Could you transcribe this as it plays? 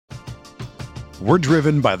We're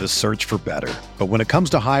driven by the search for better. But when it comes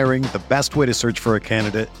to hiring, the best way to search for a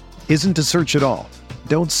candidate isn't to search at all.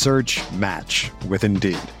 Don't search, match with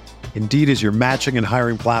Indeed. Indeed is your matching and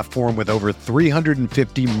hiring platform with over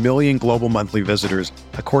 350 million global monthly visitors,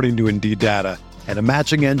 according to Indeed data, and a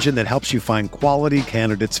matching engine that helps you find quality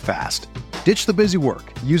candidates fast. Ditch the busy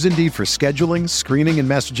work. Use Indeed for scheduling, screening, and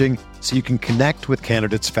messaging so you can connect with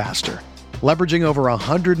candidates faster. Leveraging over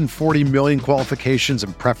 140 million qualifications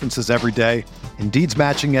and preferences every day, Indeed's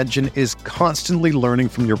matching engine is constantly learning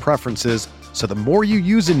from your preferences, so the more you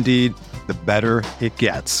use Indeed, the better it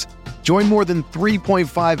gets. Join more than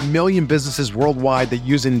 3.5 million businesses worldwide that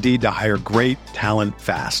use Indeed to hire great talent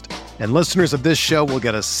fast. And listeners of this show will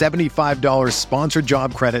get a $75 sponsored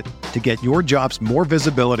job credit to get your jobs more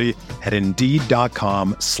visibility at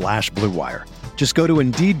Indeed.com/Blue Wire. Just go to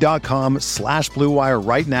Indeed.com/Blue Wire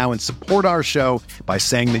right now and support our show by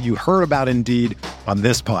saying that you heard about Indeed on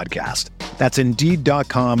this podcast. That's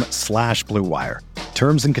Indeed.com/Blue Wire.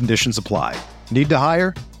 Terms and conditions apply. Need to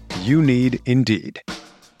hire? You need Indeed.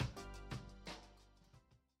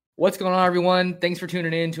 What's going on, everyone? Thanks for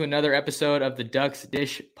tuning in to another episode of the Ducks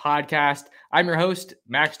Dish podcast. I'm your host,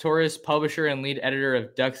 Max Torres, publisher and lead editor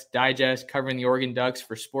of Ducks Digest, covering the Oregon Ducks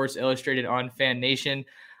for Sports Illustrated on Fan Nation.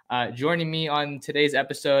 Joining me on today's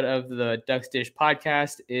episode of the Ducks Dish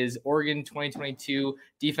podcast is Oregon 2022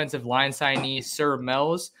 defensive line signee, Sir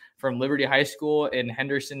Mells from Liberty High School in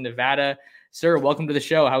Henderson, Nevada. Sir, welcome to the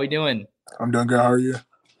show. How are we doing? I'm doing good. How are you?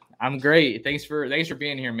 I'm great. Thanks for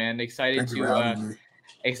being here, man. Excited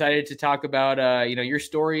to talk about your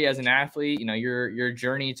story as an athlete, your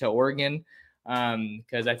journey to Oregon,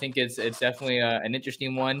 because I think it's definitely an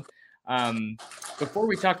interesting one. Before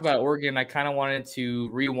we talk about Oregon, I kind of wanted to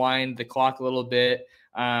rewind the clock a little bit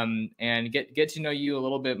and get to know you a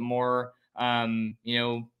little bit more,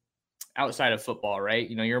 outside of football,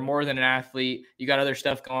 right? You're more than an athlete. You got other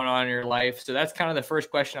stuff going on in your life. So that's kind of the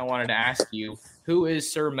first question I wanted to ask you. Who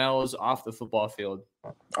is Sir Mells off the football field?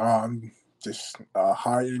 Just a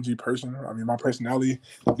high energy person. I mean, my personality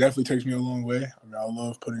definitely takes me a long way. I mean, I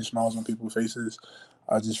love putting smiles on people's faces.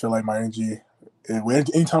 I just feel like my energy,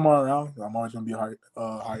 anytime I'm around, I'm always going to be high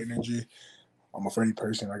energy. I'm a friendly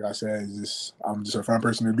person. Like I said, I'm just a fun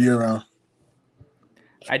person to be around.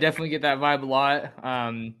 I definitely get that vibe a lot.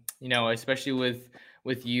 Especially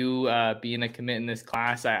with you being a commit in this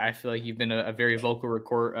class, I feel like you've been a very vocal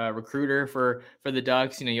recruiter for the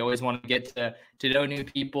Ducks. You always want to get to know new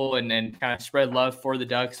people and kind of spread love for the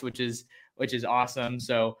Ducks, which is awesome.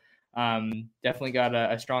 So definitely got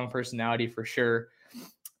a strong personality for sure.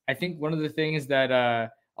 I think one of the things that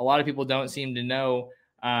a lot of people don't seem to know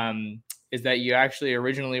is that you actually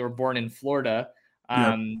originally were born in Florida.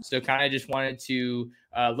 So kind of just wanted to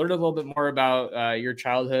learn a little bit more about your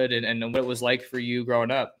childhood and what it was like for you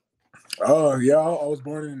growing up. Oh, yeah. I was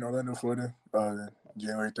born in Orlando, Florida,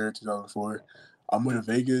 January 3rd, 2004. I moved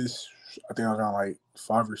to Vegas. I think I was around like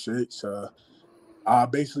 5 or 6. I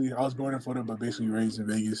was born in Florida, but basically raised in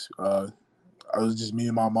Vegas. I was just me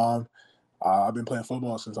and my mom. I've been playing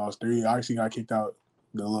football since I was 3. I actually got kicked out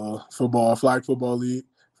the little flag football league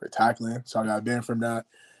for tackling. So I got banned from that.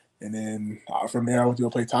 And then from there, I went to go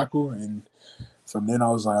play tackle. And from then, I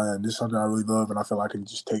was like, this is something I really love, and I feel like I can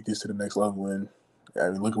just take this to the next level. And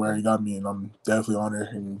look where he got me, and I'm definitely honored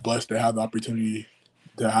and blessed to have the opportunity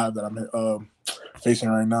to have that I'm facing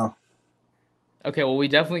right now. Okay, well, we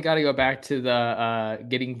definitely got to go back to the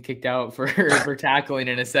getting kicked out for tackling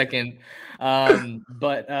in a second.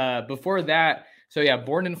 But before that, so yeah,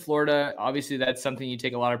 born in Florida. Obviously, that's something you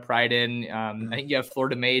take a lot of pride in. I think you have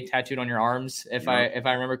Florida Made tattooed on your arms, if I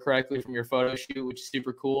remember correctly from your photo shoot, which is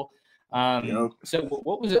super cool. So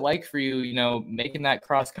what was it like for you, making that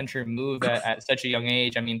cross-country move at such a young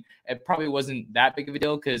age? I mean, it probably wasn't that big of a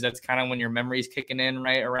deal because that's kind of when your memory's kicking in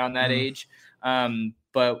right around that age.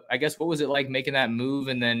 But I guess what was it like making that move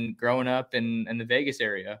and then growing up in the Vegas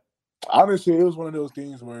area? Honestly, it was one of those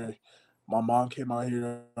things where my mom came out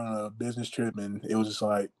here on a business trip, and it was just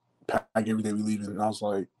like pack every day we leave, and I was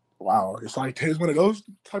like, wow, it's one of those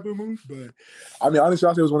type of moves. But I mean, honestly,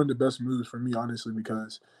 I say it was one of the best moves for me, honestly,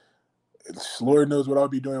 because Lord knows what I'll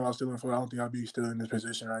be doing while I was still in Florida. I don't think I'll be still in this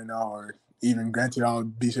position right now, or even granted I'll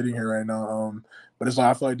be sitting here right now. But it's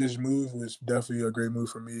like I feel like this move was definitely a great move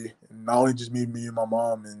for me. And not only just me and my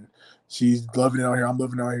mom, and she's loving it out here. I'm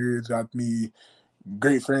loving it out here. It's got me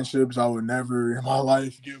great friendships I would never in my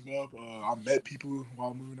life give up. I met people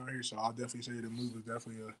while moving out here, so I'll definitely say the move was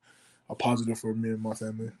definitely a positive for me and my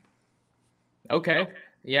family. Okay.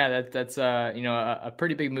 Yeah, that's a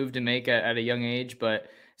pretty big move to make at a young age,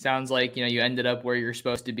 but sounds like you ended up where you're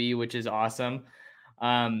supposed to be, which is awesome.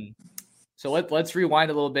 So let's rewind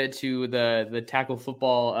a little bit to the tackle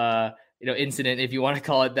football incident, if you want to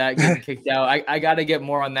call it that, getting kicked out. I got to get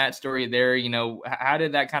more on that story there. How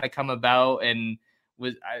did that kind of come about, and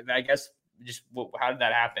I guess just how did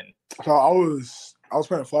that happen? So I was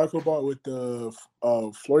playing flag football with the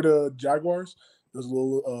Florida Jaguars. There's a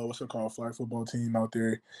little what's it called, flag football team out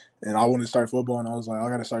there, and I wanted to start football, and I was like, I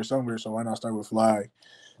got to start somewhere, so why not start with flag?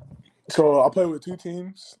 So I played with two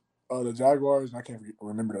teams, the Jaguars, and I can't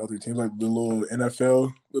remember the other teams, like the little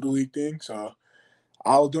NFL little league thing. So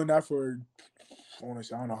I was doing that for I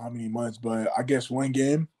don't know how many months, but I guess one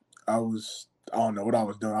game I don't know what I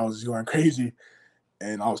was doing. I was going crazy,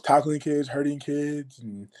 and I was tackling kids, hurting kids,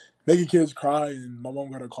 and making kids cry. And my mom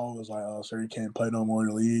got a call, was like, "Oh, sir, you can't play no more in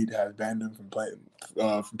the league. Has banned him from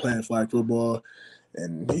playing flag football."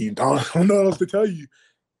 And I don't know what else to tell you.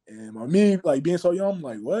 And me, like, being so young, I'm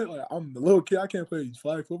like, what? Like, I'm the little kid. I can't play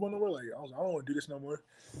flag football no more. Like, I don't want to do this no more.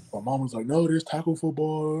 My mom was like, no, there's tackle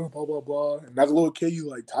football, blah, blah, blah. And as a little kid, you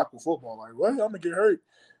like tackle football. Like, what? I'm going to get hurt.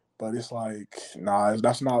 But it's like, nah,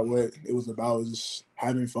 that's not what it was about. It was just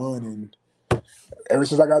having fun. And ever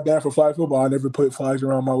since I got banned for flag football, I never put flags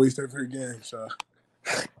around my waist ever again. So.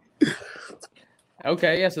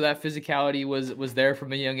 Okay, yeah, so that physicality was there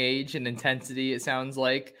from a young age, and intensity, it sounds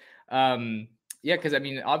like. Yeah, because I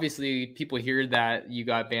mean, obviously, people hear that you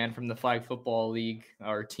got banned from the flag football league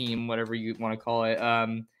or team, whatever you want to call it,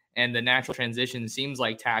 and the natural transition seems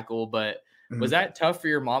like tackle. But was that tough for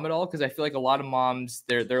your mom at all? Because I feel like a lot of moms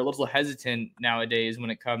they're a little hesitant nowadays when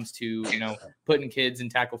it comes to putting kids in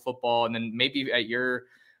tackle football, and then maybe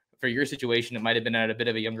for your situation, it might have been at a bit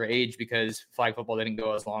of a younger age because flag football didn't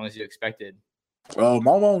go as long as you expected. Well,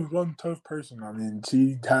 my mom was one tough person. I mean,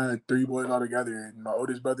 she had 3 boys all together, and my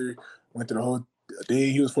oldest brother went through the whole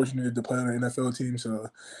thing. He was fortunate to play on the NFL team. So,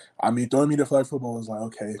 I mean, throwing me to flag football was like,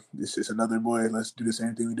 okay, this is another boy. Let's do the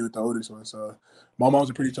same thing we do with the oldest one. So, my mom's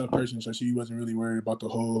a pretty tough person, so she wasn't really worried about the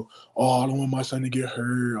whole, I don't want my son to get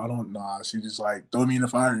hurt. Nah. She just like, throw me in the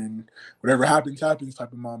fire, and whatever happens type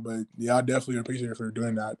of mom. But, yeah, I definitely appreciate her for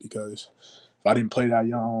doing that, because if I didn't play that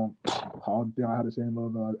young, I don't think I had the same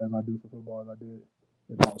love as I do for football as I did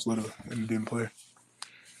if I was little and didn't play.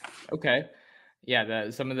 Okay.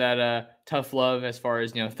 Yeah, some of that tough love as far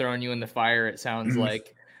as, throwing you in the fire, it sounds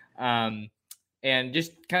like. And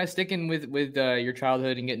just kind of sticking with your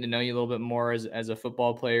childhood and getting to know you a little bit more as a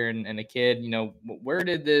football player and a kid, where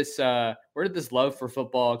did this love for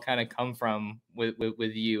football kind of come from with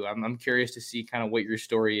you? I'm curious to see kind of what your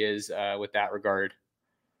story is with that regard.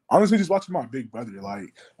 Honestly, just watching my big brother,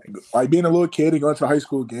 like being a little kid and going to high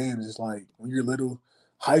school games. It's like when you're little,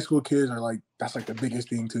 high school kids are like, that's like the biggest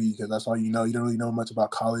thing to you, because that's all you know. You don't really know much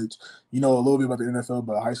about college. You know a little bit about the NFL,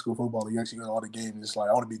 but high school football, you actually go to all the games. It's like,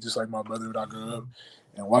 I want to be just like my brother when I grow up.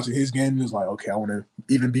 And watching his games is like, okay, I want to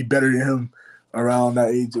even be better than him around that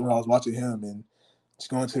age when I was watching him. And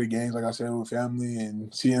just going to the games, like I said, with family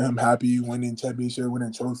and seeing him happy, winning championship,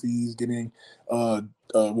 winning trophies, getting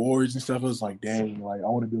awards and stuff. It was like, dang, like I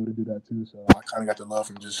want to be able to do that too. So I kind of got the love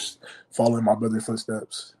from just following my brother's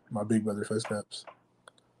footsteps, my big brother's footsteps.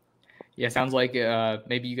 Yeah, sounds like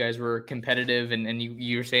maybe you guys were competitive, and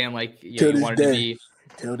you were saying like you wanted to be.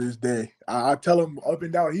 Till this day, I tell him up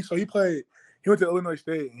and down. He went to Illinois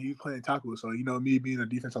State and he was playing tackle. So me being a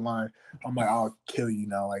defensive line, I'm like, I'll kill you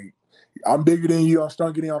now. Like, I'm bigger than you. I'm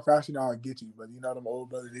stronger than you. I'm faster than I'll get you. But them old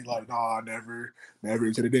brothers, they like, nah, never.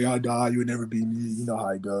 To the day I die, you would never beat me. You know how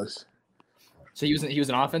it goes. So he was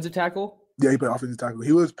an offensive tackle? Yeah, he played offensive tackle.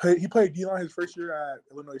 He played D-line his first year at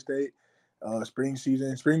Illinois State.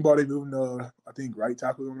 Spring ball, they moved him to, I think, right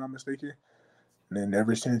tackle, if I'm not mistaken. And then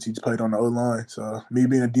ever since, he's played on the O-line. So me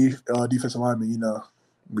being a defensive lineman,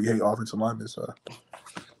 we hate offensive linemen. So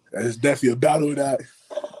it's definitely a battle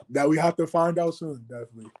that we have to find out soon,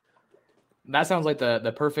 definitely. That sounds like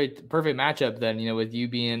the perfect matchup then, with you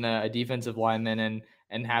being a defensive lineman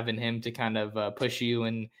and having him to kind of push you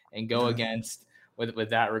and go against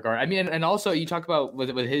with that regard. I mean, and also you talk about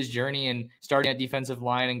with his journey and starting at defensive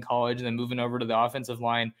line in college and then moving over to the offensive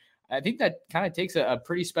line. I think that kind of takes a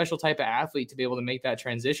pretty special type of athlete to be able to make that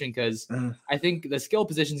transition, because I think the skill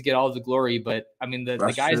positions get all of the glory, but I mean, the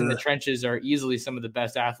guys in the trenches are easily some of the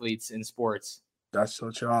best athletes in sports. That's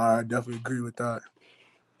so true. I definitely agree with that.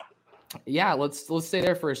 Yeah, let's stay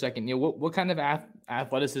there for a second. What kind of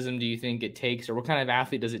athleticism do you think it takes, or what kind of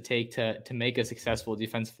athlete does it take to make a successful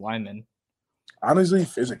defensive lineman? Honestly,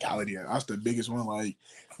 physicality. That's the biggest one. Like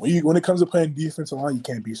when it comes to playing defensive line, you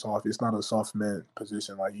can't be soft. It's not a soft man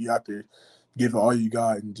position. Like you have to give it all you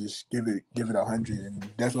got and just give it 100. And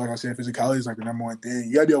definitely, like I said, physicality is like the number one thing.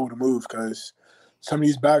 You gotta be able to move, because some of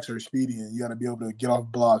these backs are speedy, and you gotta be able to get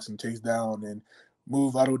off blocks and chase down. And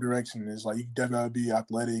move lateral direction. It's like you definitely gotta be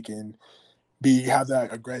athletic and have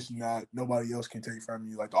that aggression that nobody else can take from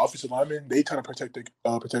you. Like the offensive linemen, they try to protect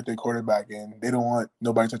their quarterback, and they don't want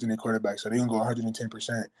nobody touching their quarterback, so they gonna go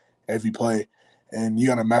 110% every play, and you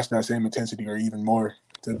gotta match that same intensity or even more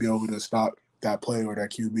to be able to stop that play or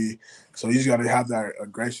that QB. So you just gotta have that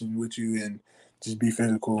aggression with you and just be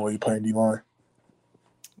physical while you're playing D-line.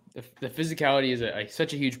 The physicality is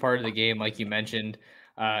such a huge part of the game, like you mentioned.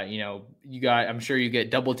 I'm sure you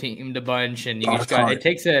get double teamed a bunch, and it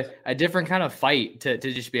takes a different kind of fight to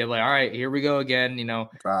just be able to, all right, here we go again,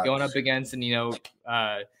 going up against and,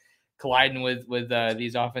 colliding with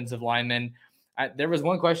these offensive linemen. There was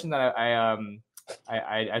one question that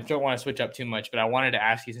I don't want to switch up too much, but I wanted to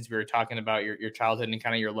ask you, since we were talking about your childhood and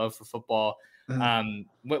kind of your love for football.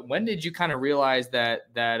 Mm-hmm. When did you kind of realize that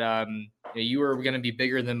you were going to be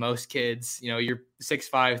bigger than most kids? You're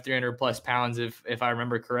 6'5", 300 plus pounds, if I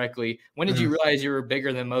remember correctly. When did you realize you were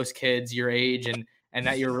bigger than most kids your age, and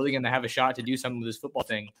that you're really going to have a shot to do something with this football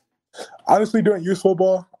thing? Honestly, during youth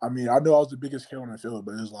football, I mean, I know I was the biggest kid on the field,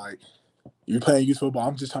 but it's like, you're playing youth football.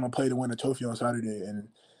 I'm just trying to play to win a trophy on Saturday. And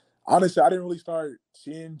honestly, I didn't really start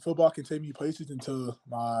seeing football can take me places until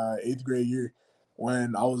my 8th grade year,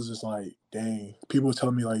 when I was just like, dang, people were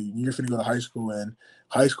telling me, like, you're finna go to high school, and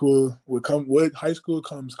with high school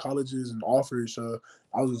comes colleges and offers. So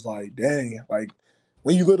I was just like, dang, like,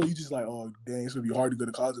 when you little, you just like, oh, dang, it's gonna be hard to go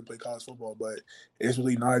to college and play college football, but it's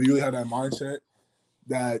really not. If you really have that mindset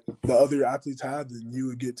that the other athletes have, then you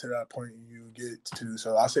would get to that point and you would get to.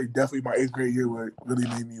 So I say definitely my 8th grade year would really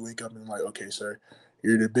made me wake up and like, okay, sir,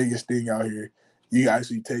 you're the biggest thing out here. You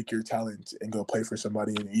actually take your talent and go play for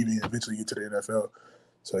somebody and even eventually get to the NFL.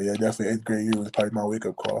 So, yeah, definitely 8th grade year was probably my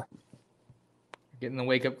wake-up call. Getting the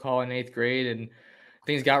wake-up call in 8th grade, and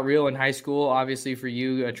things got real in high school, obviously, for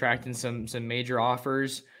you, attracting some major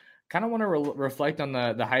offers. Kind of want to reflect on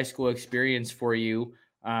the high school experience for you,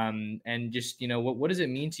 and just, what does it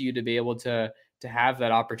mean to you to be able to have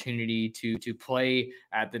that opportunity to play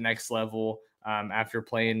at the next level after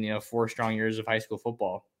playing, 4 strong years of high school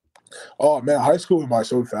football? Oh, man, high school went by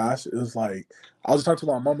so fast. It was like, I was talking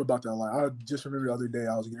to my mom about that. Like, I just remember the other day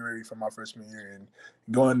I was getting ready for my freshman year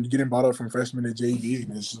and getting brought up from freshman to JV,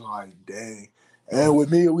 and it's like, dang. And with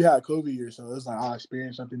me, we had COVID year, so it's like I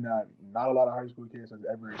experienced something that not a lot of high school kids have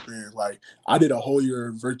ever experienced. Like, I did a whole year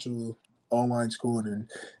of virtual online schooling, and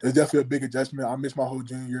it was definitely a big adjustment. I missed my whole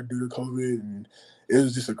junior year due to COVID, and it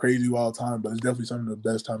was just a crazy wild time, but it's definitely some of the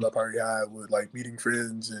best times I probably had with, like, meeting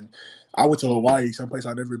friends. And I went to Hawaii, someplace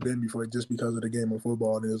I'd never been before, just because of the game of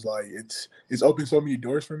football. And it was like, it's opened so many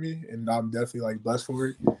doors for me, and I'm definitely, like, blessed for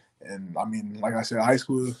it. And I mean, like I said, high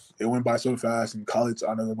school, it went by so fast, and college,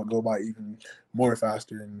 I know it will go by even more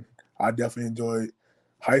faster. And I definitely enjoyed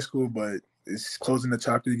high school, but it's closing the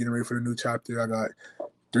chapter, getting ready for the new chapter. I got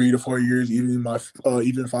 3 to 4 years, even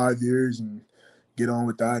 5 years, and get on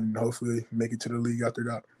with that, and hopefully make it to the league after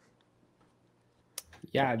that.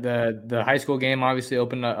 Yeah, the high school game obviously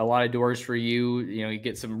opened a lot of doors for you. You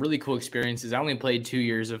get some really cool experiences. I only played 2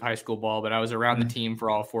 years of high school ball, but I was around the team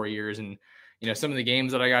for all 4 years. And, some of the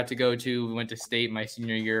games that I got to go to, we went to state my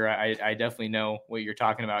senior year. I definitely know what you're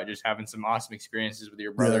talking about, just having some awesome experiences with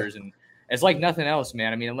your brothers. Yeah. And it's like nothing else,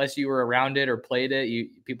 man. I mean, unless you were around it or played it,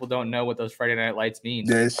 people don't know what those Friday night lights mean.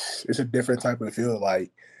 Yeah, it's a different type of feel.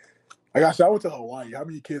 Like I said, I went to Hawaii. How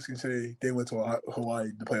many kids can say they went to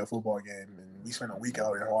Hawaii to play a football game, and we spent a week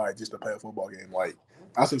out in Hawaii just to play a football game? Like,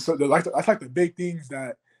 that's like the big things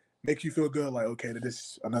that make you feel good. Like, okay, this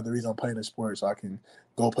is another reason I'm playing this sport, so I can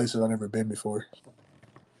go places I've never been before.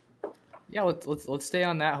 Yeah, let's stay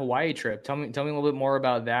on that Hawaii trip. Tell me a little bit more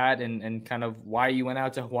about that and kind of why you went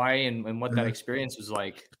out to Hawaii and what that experience was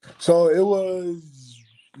like. So it was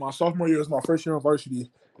my sophomore year. It was my first year on varsity,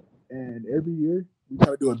 and every year we try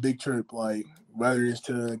to do a big trip, like whether it's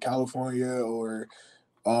to California or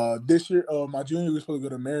this year. My junior year we were supposed to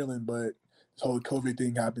go to Maryland, but this whole COVID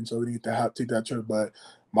thing happened, so we didn't get to take that trip. But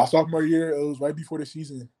my sophomore year, it was right before the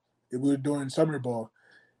season. We were doing summer ball.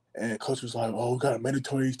 And coach was like, "Oh, we got a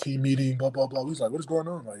mandatory team meeting, blah, blah, blah." We was like, "What is going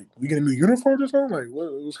on? Like, we getting new uniforms or something? Like,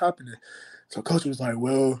 what's happening?" So coach was like,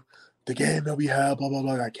 "Well, the game that we had, blah, blah,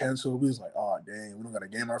 blah, got canceled." We was like, "Oh, dang, we don't got a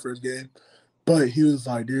game our first game." But he was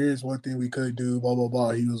like, "There is one thing we could do, blah, blah, blah."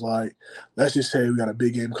 He was like, "Let's just say we got a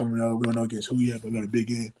big game coming up. We don't know against who yet, but we got a big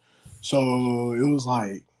game." So it was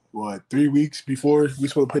like, 3 weeks before we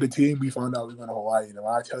supposed to play the team, we found out we were going to Hawaii. And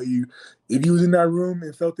when I tell you, if you was in that room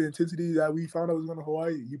and felt the intensity that we found out we was going to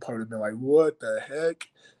Hawaii, you probably been like, what the heck?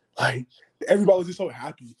 Like, everybody was just so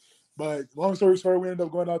happy. But long story short, we ended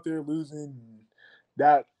up going out there losing.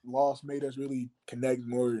 That loss made us really connect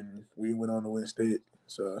more, and we went on to win state.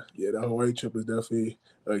 So yeah, that Hawaii trip was definitely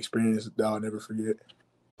an experience that I'll never forget.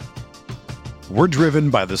 We're driven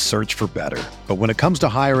by the search for better. But when it comes to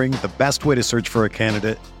hiring, the best way to search for a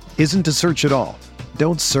candidate isn't to search at all.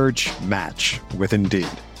 Don't search, match with Indeed.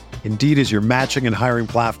 Indeed is your matching and hiring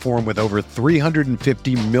platform with over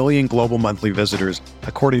 350 million global monthly visitors,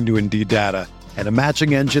 according to Indeed data, and a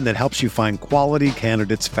matching engine that helps you find quality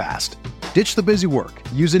candidates fast. Ditch the busy work.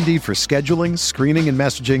 Use Indeed for scheduling, screening, and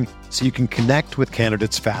messaging so you can connect with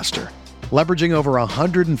candidates faster. Leveraging over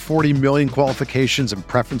 140 million qualifications and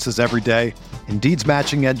preferences every day, Indeed's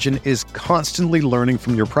matching engine is constantly learning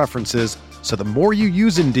from your preferences, so the more you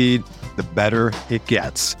use Indeed, the better it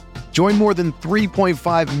gets. Join more than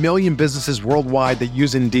 3.5 million businesses worldwide that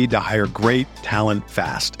use Indeed to hire great talent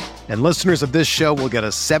fast. And listeners of this show will get a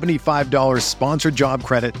 $75 sponsored job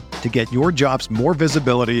credit to get your jobs more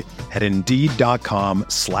visibility at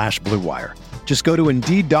Indeed.com/Blue Wire. Just go to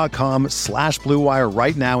Indeed.com/Blue Wire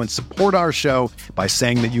right now and support our show by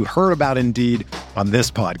saying that you heard about Indeed on this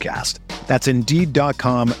podcast. That's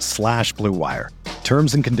Indeed.com/Blue Wire.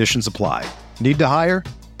 Terms and conditions apply. Need to hire?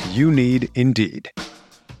 You need Indeed.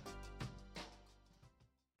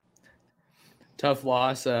 Tough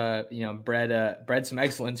loss, bred some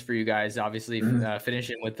excellence for you guys. Obviously,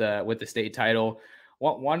 finishing with the state title.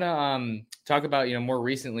 Want to talk about more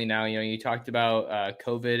recently now. You talked about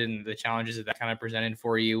COVID and the challenges that kind of presented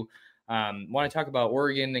for you. Want to talk about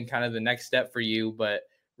Oregon and kind of the next step for you, but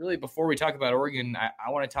really before we talk about Oregon, I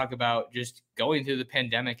want to talk about just going through the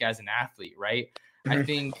pandemic as an athlete, right? I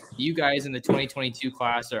think you guys in the 2022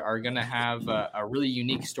 class are going to have a really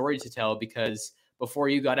unique story to tell, because before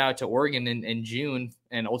you got out to Oregon in June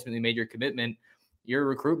and ultimately made your commitment, your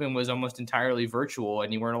recruitment was almost entirely virtual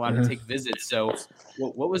and you weren't allowed to take visits. So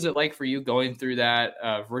what was it like for you going through that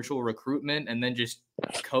virtual recruitment and then just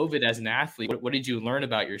COVID as an athlete? What did you learn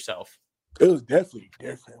about yourself? It was definitely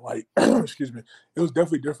different. Like, excuse me. It was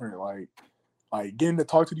definitely different. Like getting to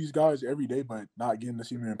talk to these guys every day, but not getting to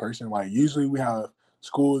see them in person. Like usually we have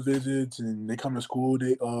school visits and they come to school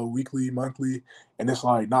weekly, monthly, and it's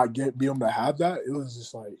like not being able to have that. It was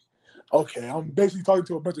just like, okay, I'm basically talking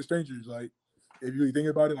to a bunch of strangers. Like, if you really think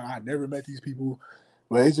about it, like, I never met these people,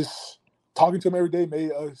 but it's just talking to them every day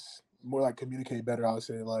made us more like communicate better. I would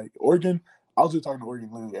say, like Oregon, I was just talking to Oregon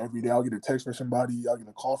literally every day. I'll get a text from somebody, I'll get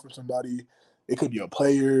a call from somebody. It could be a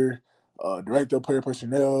player, director of player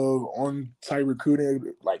personnel, on-site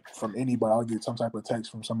recruiting, like from anybody. I'll get some type of text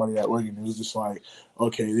from somebody at Oregon. It was just like,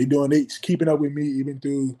 okay, they keeping up with me even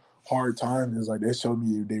through hard times. It's like they showed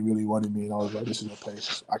me they really wanted me, and I was like, this is a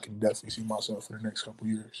place I can definitely see myself for the next couple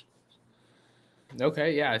of years.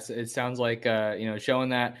 Okay, yeah, it sounds like showing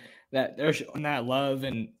that they're showing that love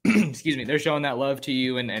and excuse me, they're showing that love to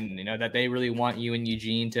you, and that they really want you and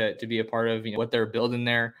Eugene to be a part of what they're building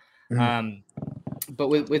there. Mm-hmm. But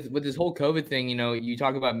with this whole COVID thing, you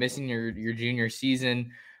talk about missing your junior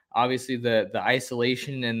season, obviously the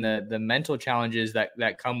isolation and the mental challenges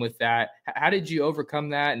that come with that. How did you overcome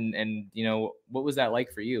that? And what was that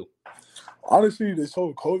like for you? Honestly, this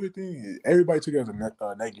whole COVID thing, everybody took it as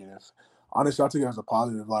a negative. Honestly, I took it as a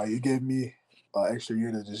positive. Like, it gave me an extra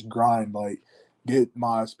year to just grind, like, get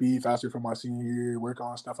my speed faster for my senior year, work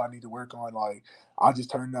on stuff I need to work on. Like, I just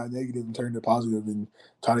turned that negative and turned it positive and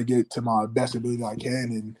try to get to my best ability I can.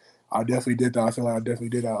 And I definitely did that. I feel like I definitely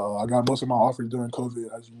did that. I got most of my offers during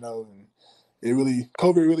COVID, as you know. And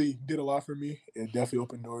COVID really did a lot for me. It definitely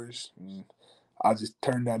opened doors. And I just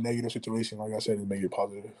turned that negative situation, like I said, and made it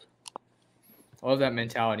positive. I love that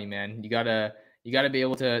mentality, man. You gotta be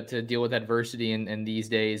able to deal with adversity in these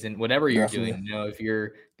days, and whatever you're doing. If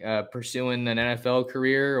you're pursuing an NFL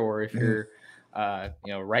career, or if you're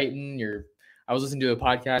writing. I was listening to a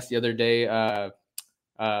podcast the other day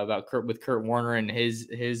about Kurt Warner and his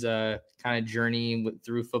kind of journey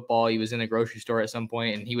through football. He was in a grocery store at some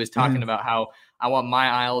point, and he was talking about how I want my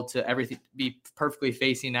aisle to everything be perfectly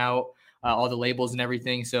facing out. All the labels and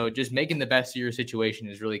everything. So just making the best of your situation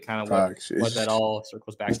is really kind of what that all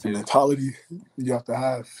circles back to. The mentality you have to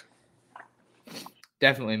have.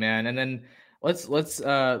 Definitely, man. And then let's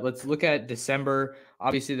look at December.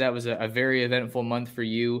 Obviously, that was a very eventful month for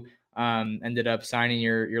you. Ended up signing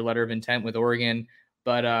your letter of intent with Oregon,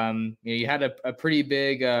 but you had a pretty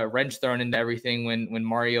big wrench thrown into everything when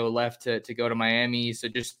Mario left to go to Miami. So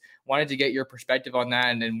just wanted to get your perspective on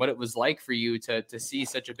that and what it was like for you to see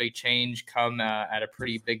such a big change come at a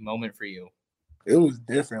pretty big moment for you. It was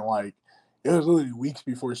different. Like, it was literally weeks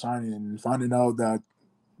before signing and finding out that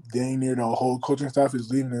dang near the whole coaching staff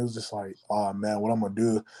is leaving. It was just like, oh man, what I'm going to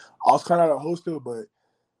do? I was kind of at a host still, but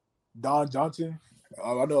Don Johnson,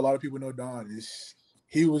 I know a lot of people know Don.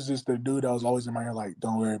 He was just the dude that was always in my head, like,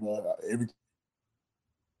 don't worry about everything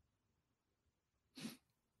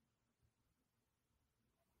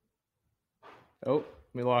Oh,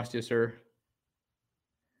 we lost you, sir.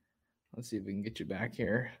 Let's see if we can get you back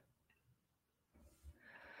here.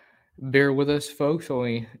 Bear with us, folks, while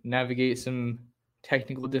we navigate some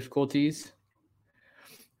technical difficulties.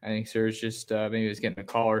 I think sir's just maybe he's getting a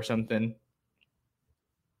call or something.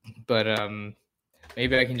 But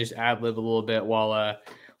maybe I can just ad lib a little bit while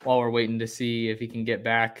we're waiting to see if he can get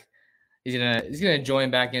back. He's gonna join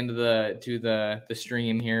back into the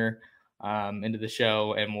stream here, into the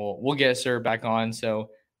show, and we'll get sir back on. So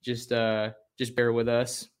just bear with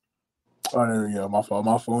us. Oh, there we go. My fault.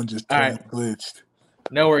 My phone just totally glitched.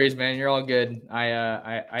 No worries, man. You're all good.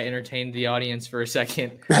 I entertained the audience for a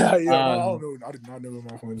second. Yeah, I don't know. I did not know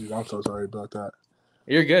what my phone did. I'm so sorry about that.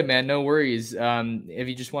 You're good, man. No worries. If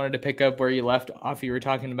you just wanted to pick up where you left off, you were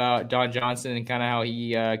talking about Don Johnson and kind of how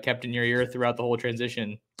he kept in your ear throughout the whole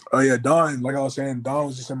transition. Oh, yeah, Don, like I was saying, Don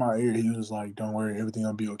was just in my ear. He was like, don't worry, everything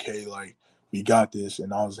will be okay. Like, we got this.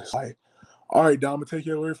 And I was just like, all right, Don, I'm going to take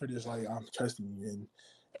your word for this. Like, I'm trusting you. And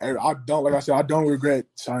I don't regret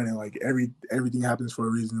signing. Like, everything happens for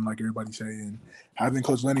a reason, like everybody's saying. Having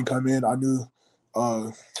Coach Lennon come in, I knew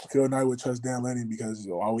Phil Knight would trust Dan Lennon because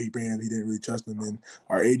why would he bring him? He didn't really trust him, and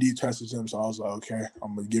our AD trusted him. So I was like, okay,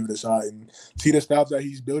 I'm gonna give it a shot and see the stuff that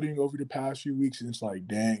he's building over the past few weeks. And it's like,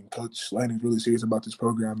 dang, Coach Lennon's really serious about this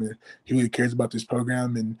program, and he really cares about this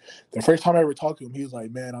program. And the first time I ever talked to him, he was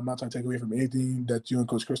like, man, I'm not trying to take away from anything that you and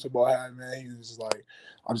Coach Cristobal had, man. He was just like,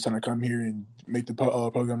 I'm just trying to come here and make the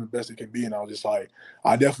program the best it can be. And I was just like,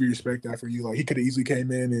 I definitely respect that for you. Like, he could have easily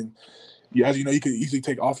came in and, yeah, as you know, he could easily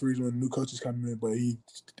take offers when new coaches come in, but he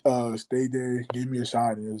stayed there, gave me a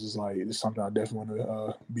shot, and it was just like, it's something I definitely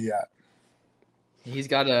want to be at. He's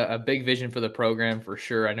got a big vision for the program for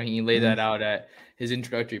sure. I know he laid that out at his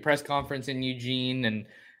introductory press conference in Eugene,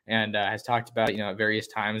 and has talked about it, at various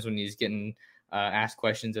times when he's getting asked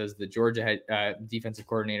questions as the Georgia head defensive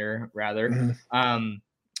coordinator, rather. Mm-hmm.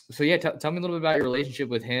 So yeah, tell me a little bit about your relationship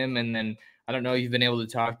with him, and then I don't know if you've been able to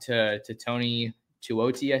talk to Tony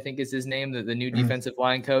Tuioti, I think is his name, the new defensive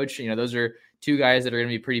line coach. Those are two guys that are going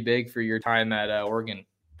to be pretty big for your time at Oregon.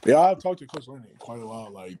 Yeah, I've talked to Coach Lennon quite a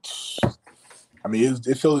while. Like, I mean,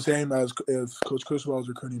 it feels the same as if Coach Cristobal was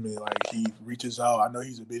recruiting me. Like, he reaches out. I know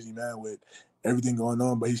he's a busy man with everything going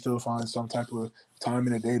on, but he still finds some type of time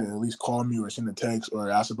in the day to at least call me or send a text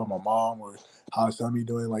or ask about my mom or how's Sammy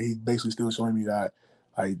doing. Like, he's basically still showing me that,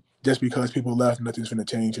 like, just because people left, nothing's going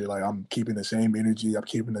to change here. Like, I'm keeping the same energy. I'm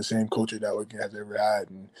keeping the same culture that Oregon has ever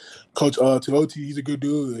had. And Coach Tuioti, he's a good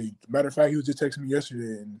dude. Matter of fact, he was just texting me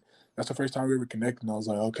yesterday, and that's the first time we ever connected. And I was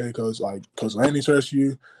like, okay, Coach, like, Coach Lanning trusts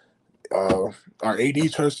you. Our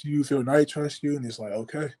AD trusts you. Phil Knight trusts you. And it's like,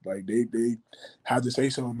 okay, like, they had to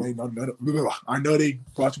say something. I know they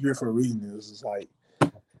brought you here for a reason. It was just like,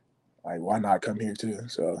 why not come here too?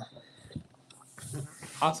 So.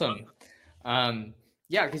 Awesome.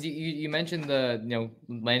 Yeah, because you mentioned the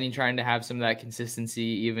Lanning trying to have some of that consistency,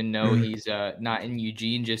 even though he's not in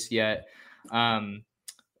Eugene just yet. One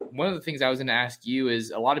of the things I was going to ask you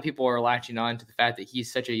is a lot of people are latching on to the fact that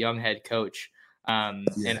he's such a young head coach,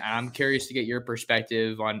 and I'm curious to get your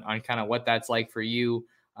perspective on kind of what that's like for you.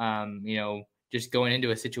 Just going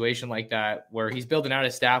into a situation like that where he's building out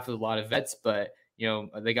a staff with a lot of vets, but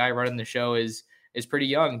the guy running the show is pretty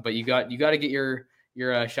young, but you got to get your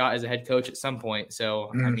shot as a head coach at some point. So,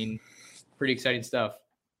 I mean, pretty exciting stuff.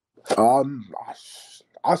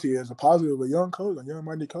 I see it as a positive. A young coach, a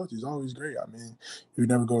young-minded coach is always great. I mean, you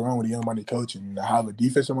never go wrong with a young-minded coach. And to have a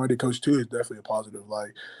defensive-minded coach, too, is definitely a positive.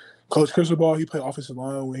 Like, Coach Cristobal, he played offensive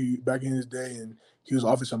line back in his day, and he was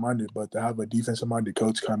offensive-minded. But to have a defensive-minded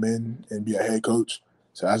coach come in and be a head coach,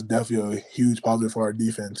 so that's definitely a huge positive for our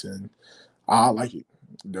defense. And I like it.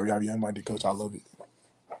 We have a young-minded coach. I love it.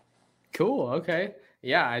 Cool. Okay.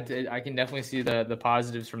 Yeah, I can definitely see the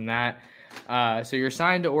positives from that. So you're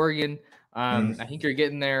signed to Oregon. I think you're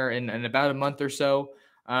getting there in about a month or so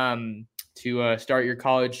to start your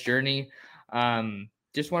college journey.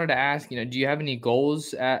 Just wanted to ask, do you have any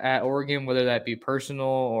goals at Oregon, whether that be personal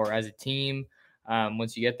or as a team,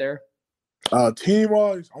 once you get there?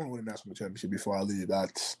 Team-wise, I want to win a national championship before I leave.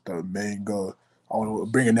 That's the main goal. I want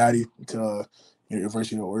to bring a natty to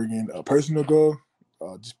University of Oregon. A personal goal,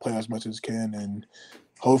 just play as much as I can, and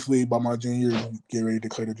hopefully by my junior year, get ready to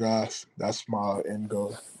clear the draft. That's my end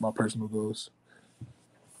goal, my personal goals.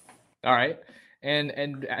 All right.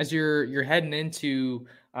 And as you're heading into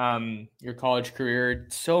your college career,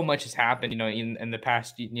 so much has happened, in the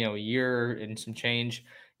past, year and some change.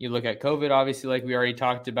 You look at COVID, obviously, like we already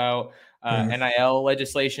talked about. NIL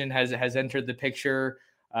legislation has entered the picture.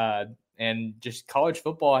 and just college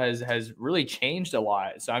football has really changed a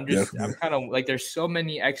lot. So I'm kind of like, there's so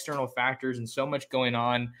many external factors and so much going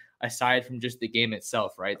on aside from just the game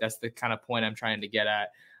itself, right? That's the kind of point I'm trying to get at.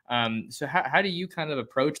 So how do you kind of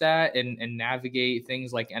approach that and navigate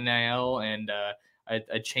things like NIL and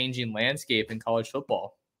a changing landscape in college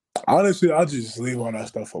football? Honestly, I just leave all that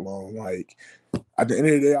stuff alone. Like, at the end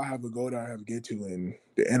of the day, I have a goal that I have to get to, and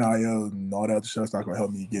the NIL and all that other stuff's not going to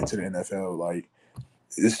help me get to the NFL. Like,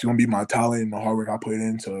 it's going to be my talent and the hard work I put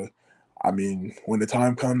in. So, I mean, when the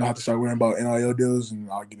time comes, I have to start worrying about NIL deals,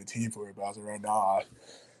 and I'll get a team for it. But as of right now,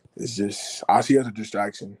 it's just, I see it as a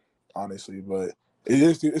distraction, honestly. But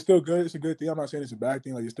it's still good. It's a good thing. I'm not saying it's a bad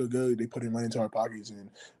thing. Like, it's still good. They put in money into our pockets,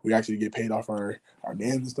 and we actually get paid off our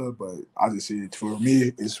games and stuff. But I just see it, for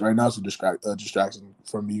me, it's right now, it's a distraction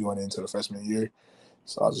for me going into the freshman year.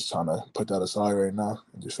 So I was just trying to put that aside right now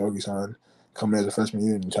and just focus on coming as a freshman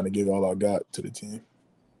year and trying to give all I got to the team.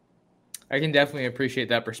 I can definitely appreciate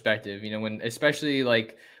that perspective. Especially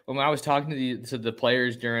like when I was talking to the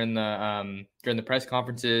players during the press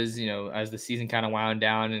conferences, as the season kind of wound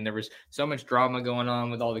down and there was so much drama going on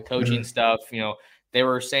with all the coaching stuff, they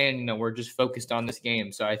were saying, we're just focused on this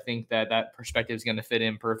game. So I think that perspective is going to fit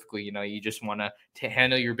in perfectly. You just want to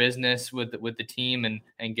handle your business with the team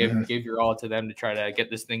and give your all to them to try to get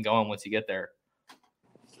this thing going once you get there.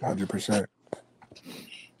 100%.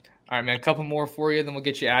 All right, man, a couple more for you, then we'll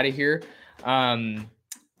get you out of here.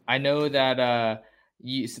 I know that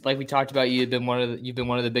you, like we talked about, you've been one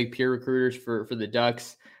of the big peer recruiters for the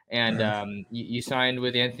Ducks, and you signed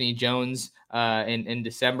with Anthony Jones in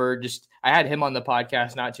December. I had him on the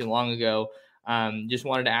podcast not too long ago. Just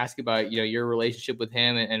wanted to ask about your relationship with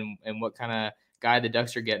him and what kind of guy the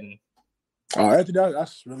Ducks are getting. Anthony,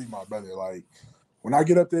 that's really my brother. Like, when I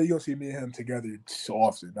get up there, you'll see me and him together so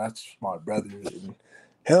often. That's my brother. And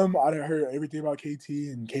him, I done heard everything about KT,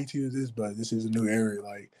 and KT was this, but this is a new era.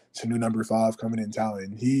 Like, it's a new number 5 coming in talent.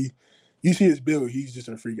 And you see his build, he's just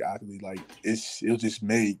a freak athlete. Like, it was just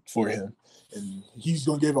made for him. And he's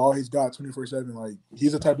going to give all he's got 24/7. Like,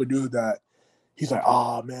 he's the type of dude that he's like,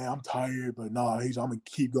 oh, man, I'm tired. But nah, I'm going to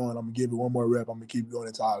keep going. I'm going to give it one more rep. I'm going to keep going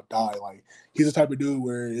until I die. Like, he's the type of dude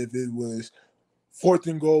where if it was 4th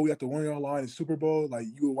and goal, we have to 1-yard line in Super Bowl, like,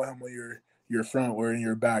 you would want him on your front or in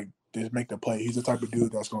your back to make the play. He's the type of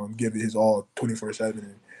dude that's going to give it his all 24/7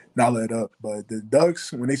 and not let up. But the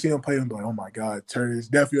Ducks, when they see him play, I'm like, oh, my God, Turner is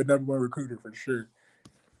definitely a number 1 recruiter for sure.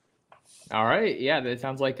 All right. Yeah, that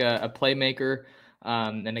sounds like a playmaker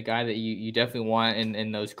and a guy that you definitely want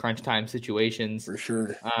in those crunch time situations. For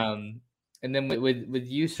sure. And then with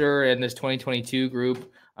you, sir, and this 2022 group,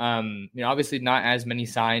 obviously not as many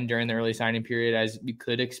signed during the early signing period as we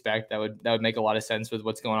could expect. That would make a lot of sense with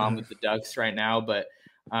what's going on with the Ducks right now. But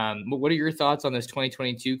what are your thoughts on this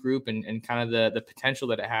 2022 group and kind of the potential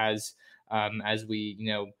that it has as we,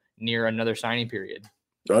 near another signing period?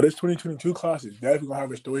 This 2022 class is definitely going to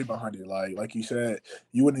have a story behind it. Like you said,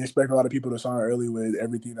 you wouldn't expect a lot of people to sign early with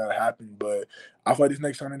everything that happened, but I feel like this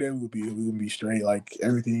next signing day we would be straight. Like,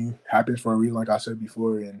 everything happens for a reason, like I said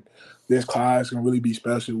before, and this class is going to really be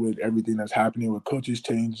special with everything that's happening with coaches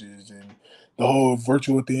changes and the whole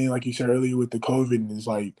virtual thing, like you said earlier with the COVID. And it's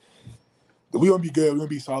like, we're going to be good. We're going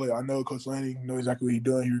to be solid. I know Coach Lanning knows exactly what he's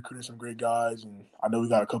doing. He recruited some great guys, and I know we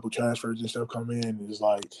got a couple transfers and stuff coming in. It's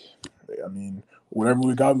like, I mean, whatever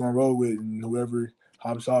we got, we're going to roll with, and whoever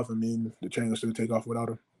hops off, the train will still take off without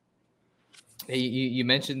him. Hey, you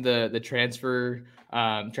mentioned the transfers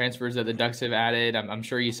that the Ducks have added. I'm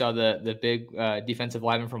sure you saw the big defensive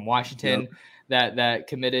lineman from Washington that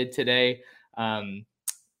committed today. Taki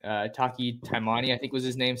Taimani, I think was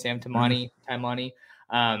his name, Sam Taimani.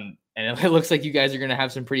 And it looks like you guys are going to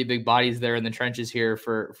have some pretty big bodies there in the trenches here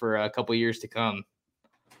for a couple years to come.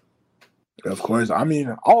 Of course. I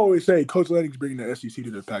always say Coach Lanning's bringing the SEC to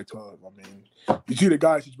the Pac-12. You see the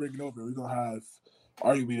guys he's bringing over. We're going to have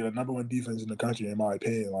arguably the number 1 defense in the country, in my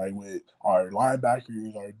opinion, like with our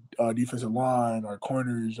linebackers, our defensive line, our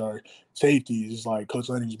corners, our safeties. It's like Coach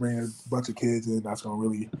Lanning's bringing a bunch of kids in. That's going to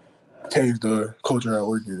really change the culture at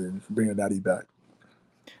Oregon and bring Natty back.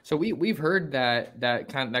 So we've heard that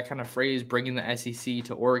kind of phrase, bringing the SEC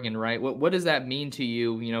to Oregon, right? What does that mean to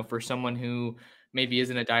you? For someone who maybe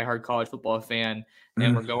isn't a diehard college football fan,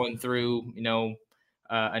 and we're going through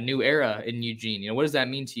a new era in Eugene. What does that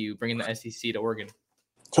mean to you, bringing the SEC to Oregon?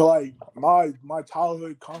 So, like, my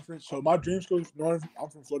childhood conference, so my dream school is North. I'm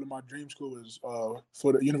from Florida. My dream school is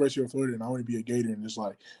Florida, University of Florida, and I want to be a Gator. And it's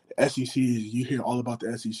like the SEC, you hear all about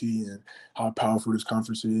the SEC and how powerful this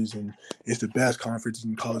conference is, and it's the best conference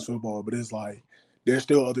in college football. But it's like there's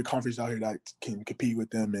still other conferences out here that can compete with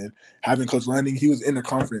them. And having Coach Lanning, he was in the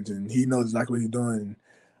conference, and he knows exactly what he's doing.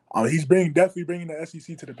 He's definitely bringing the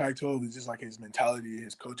SEC to the Pac-12. It's just like his mentality,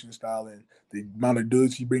 his coaching style, and the amount of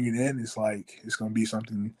dudes he's bringing in. It's like it's going to be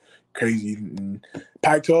something crazy. And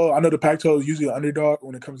Pac-12, I know the Pac-12 is usually an underdog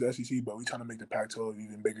when it comes to SEC, but we're trying to make the Pac-12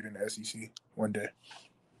 even bigger than the SEC one day.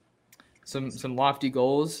 Some lofty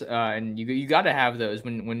goals, and you got to have those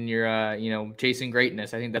when you're chasing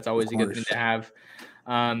greatness. I think that's always a good thing to have.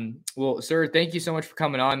 Well, sir, thank you so much for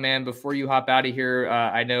coming on, man. Before you hop out of here,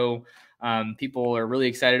 I know people are really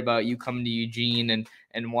excited about you coming to Eugene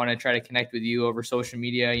and want to try to connect with you over social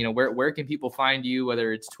media. Where can people find you,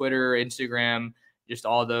 whether it's Twitter, Instagram, just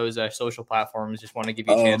all those social platforms? Just want to give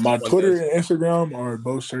you a chance. My Twitter and Instagram are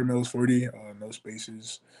both Sir Mills 40, no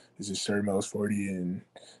spaces. It's just Sir Mills 40, and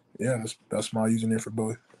yeah, that's my username for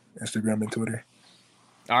both Instagram and Twitter.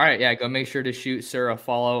 All right. Yeah. Go make sure to shoot Sir a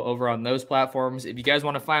follow over on those platforms. If you guys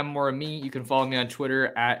want to find more of me, you can follow me on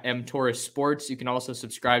Twitter at mtorressports. You can also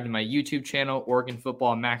subscribe to my YouTube channel, Oregon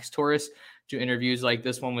Football Max Torres, to interviews like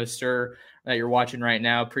this one with Sir that you're watching right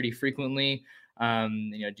now pretty frequently.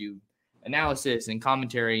 Do analysis and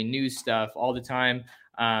commentary, news stuff all the time,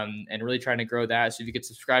 and really trying to grow that. So if you could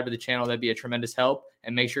subscribe to the channel, that'd be a tremendous help.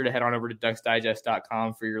 And make sure to head on over to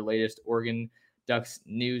ducksdigest.com for your latest Oregon Ducks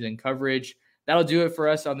news and coverage. That'll do it for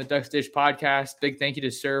us on the Ducks Dish podcast. Big thank you to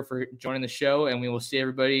Sir for joining the show, and we will see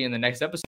everybody in the next episode.